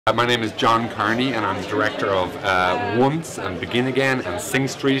My name is John Carney, and I'm the director of Once and Begin Again and Sing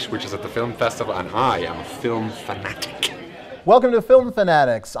Street, which is at the film festival, and I am a film fanatic. Welcome to Film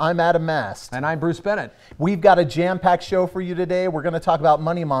Fanatics. I'm Adam Mast. And I'm Bruce Bennett. We've got a jam-packed show for you today. We're going to talk about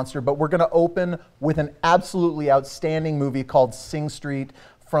Money Monster, but we're going to open with an absolutely outstanding movie called Sing Street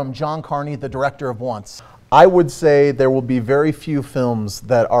from John Carney, the director of Once. I would say there will be very few films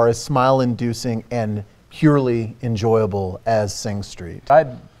that are as smile-inducing and purely enjoyable as Sing Street.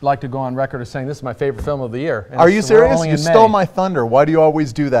 I'd like to go on record as saying this is my favorite film of the year. Are you serious? You stole my thunder. Why do you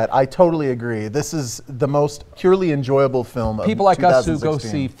always do that? I totally agree. This is the most purely enjoyable film of 2016. People like us who go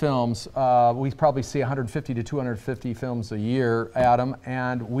see films, we probably see 150 to 250 films a year, Adam,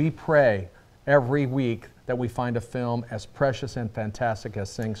 and we pray every week that we find a film as precious and fantastic as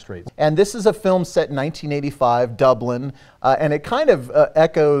Sing Street. And this is a film set in 1985, Dublin, and it kind of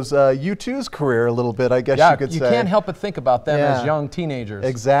echoes U2's career a little bit, I guess you could say. You can't help but think about them as young teenagers.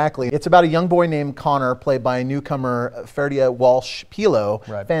 Exactly. It's about a young boy named Connor, played by a newcomer, Ferdia Walsh-Pilo.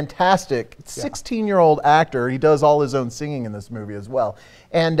 Right. Fantastic 16-year-old actor. He does all his own singing in this movie as well.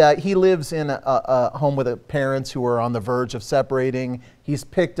 And he lives in a home with parents who are on the verge of separating. He's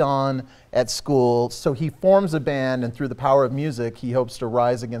picked on at school, so he forms a band, and through the power of music, he hopes to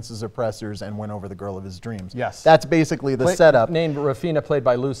rise against his oppressors and win over the girl of his dreams. Yes. That's basically the setup. Named Rafina, played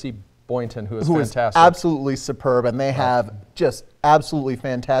by Lucy Boynton, who is fantastic. Is absolutely superb, and they have just absolutely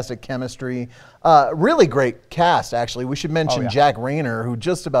fantastic chemistry. Really great cast, actually. We should mention Jack Rayner, who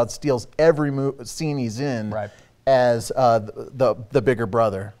just about steals every scene he's in. Right. As the bigger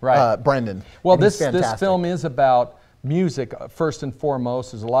brother, Brendan. Well, this film is about music first and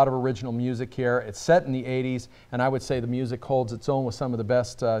foremost. There's a lot of original music here. It's set in the 80s, and I would say the music holds its own with some of the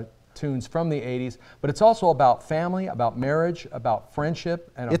best tunes from the 80s. But it's also about family, about marriage, about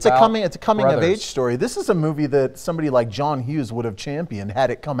friendship, and it's a coming of age story. This is a movie that somebody like John Hughes would have championed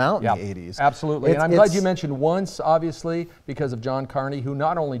had it come out in the 80s. Absolutely, and I'm glad you mentioned Once, obviously, because of John Carney, who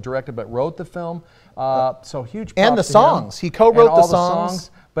not only directed but wrote the film. So huge props and the songs. He co-wrote the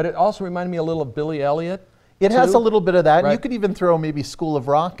songs. But it also reminded me a little of Billy Elliot. It has a little bit of that. Right. You could even throw maybe School of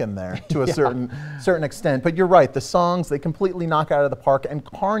Rock in there to a certain extent. But you're right, the songs, they completely knock out of the park. And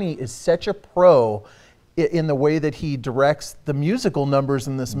Carney is such a pro in the way that he directs the musical numbers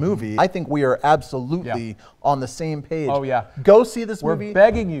in this movie. I think we are absolutely on the same page. Oh yeah. Go see this movie. We're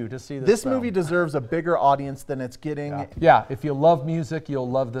begging you to see this This movie deserves a bigger audience than it's getting. Yeah, if you love music, you'll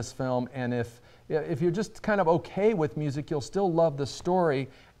love this film. And if you're just kind of okay with music, you'll still love the story.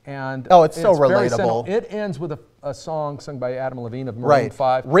 And it's so relatable. It ends with a song sung by Adam Levine of Maroon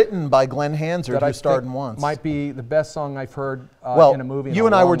 5. Written by Glenn Hansard, who starred in Once. Might be the best song I've heard in a movie. You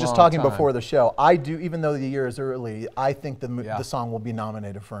and I were just talking before the show. I do, even though the year is early, I think the song will be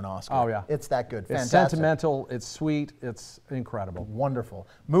nominated for an Oscar. Oh yeah. It's that good. It's sentimental, it's sweet, it's incredible. Wonderful.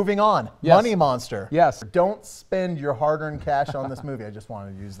 Moving on, Money Monster. Yes. Don't spend your hard-earned cash on this movie. I just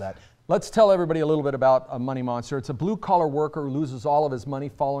wanted to use that. Let's tell everybody a little bit about Money Monster. It's a blue-collar worker who loses all of his money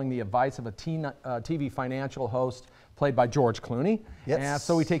following the advice of a TV financial host played by George Clooney. Yes. And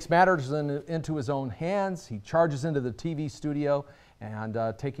so he takes matters into his own hands. He charges into the TV studio and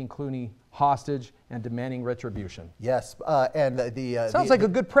taking Clooney hostage and demanding retribution. Yes, and sounds like a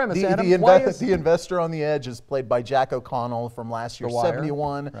good premise, Adam. The investor on the edge is played by Jack O'Connell from last year,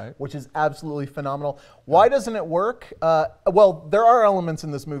 71, which is absolutely phenomenal. Why doesn't it work? Well, there are elements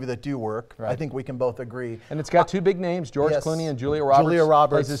in this movie that do work. I think we can both agree. And it's got two big names, George Clooney and Julia Roberts. Julia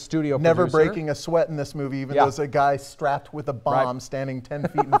Roberts, plays his studio never producer. breaking a sweat in this movie, even though there's a guy strapped with a bomb standing 10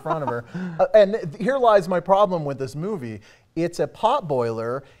 feet in front of her. And here lies my problem with this movie. It's a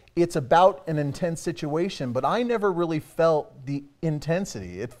potboiler. It's about an intense situation, but I never really felt the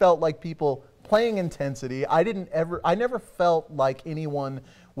intensity. It felt like people playing intensity. I never felt like anyone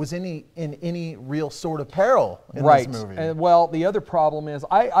was in any real sort of peril in this movie. And well, the other problem is,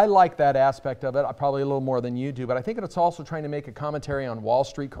 I like that aspect of it, probably a little more than you do, but I think it's also trying to make a commentary on Wall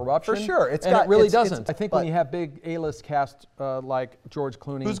Street corruption. For sure. It really doesn't. I think when you have big A-list cast like George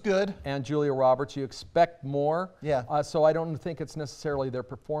Clooney, who's good, and Julia Roberts, you expect more. Yeah. So I don't think it's necessarily their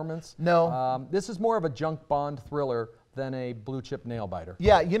performance. No. This is more of a junk Bond thriller than a blue chip nail biter.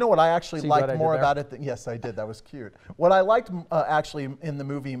 Yeah, you know what I actually liked more about it? Yes, I did. That was cute. What I liked actually in the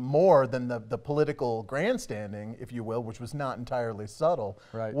movie more than the political grandstanding, if you will, which was not entirely subtle,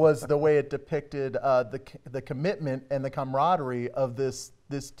 was the way it depicted the commitment and the camaraderie of this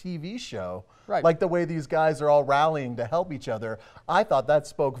TV show. Like the way these guys are all rallying to help each other. I thought that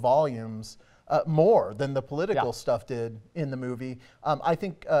spoke volumes. More than the political stuff did in the movie. I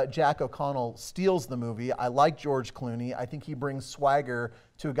think Jack O'Connell steals the movie. I like George Clooney. I think he brings swagger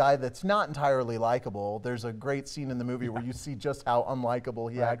to a guy that's not entirely likable. There's a great scene in the movie where you see just how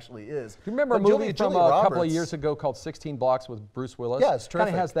unlikable he actually is. Do you remember a movie from a couple of years ago called 16 Blocks with Bruce Willis? Yeah, it's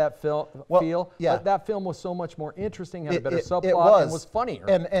terrific. Kind of has that feel. Yeah. But that film was so much more interesting, had a better subplot, and was funnier.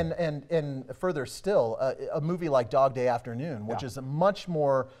 And further still, a movie like Dog Day Afternoon, which is a much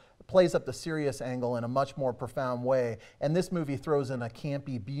more, plays up the serious angle in a much more profound way. And this movie throws in a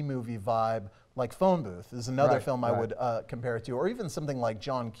campy B-movie vibe, like Phone Booth is another film I would compare it to, or even something like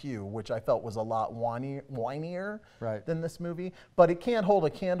John Q, which I felt was a lot whinier than this movie. But it can't hold a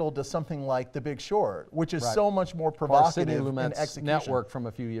candle to something like The Big Short, which is so much more provocative in execution. Network from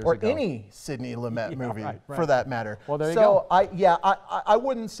a few years or ago. Or any Sidney Lumet movie, for that matter. Well, there you go. I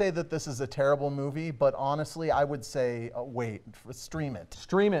wouldn't say that this is a terrible movie, but honestly, I would say, wait, stream it.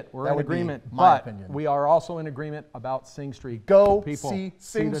 Stream it. We're in agreement. My opinion. We are also in agreement about Sing Street. Go People, see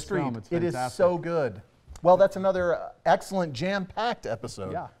Sing Street. Film. It's it is fantastic. so good. Well, that's another excellent jam-packed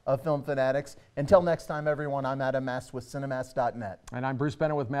episode of Film Fanatics. Until next time, everyone, I'm Adam Mast with Cinemast.net. And I'm Bruce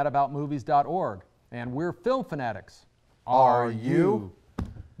Bennett with MadAboutMovies.org. And we're Film Fanatics. Are you?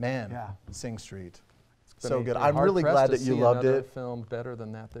 Man, Sing Street. So good. I'm really glad that you loved it. Film better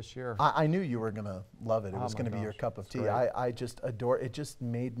than that this year. I knew you were going to love it. It was going to be your cup of tea. I just adore it. It just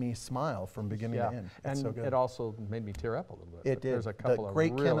made me smile from beginning to end. And so good. It also made me tear up a little bit. It did. There's a couple the of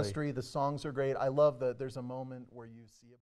great really chemistry. The songs are great. I love that there's a moment where you see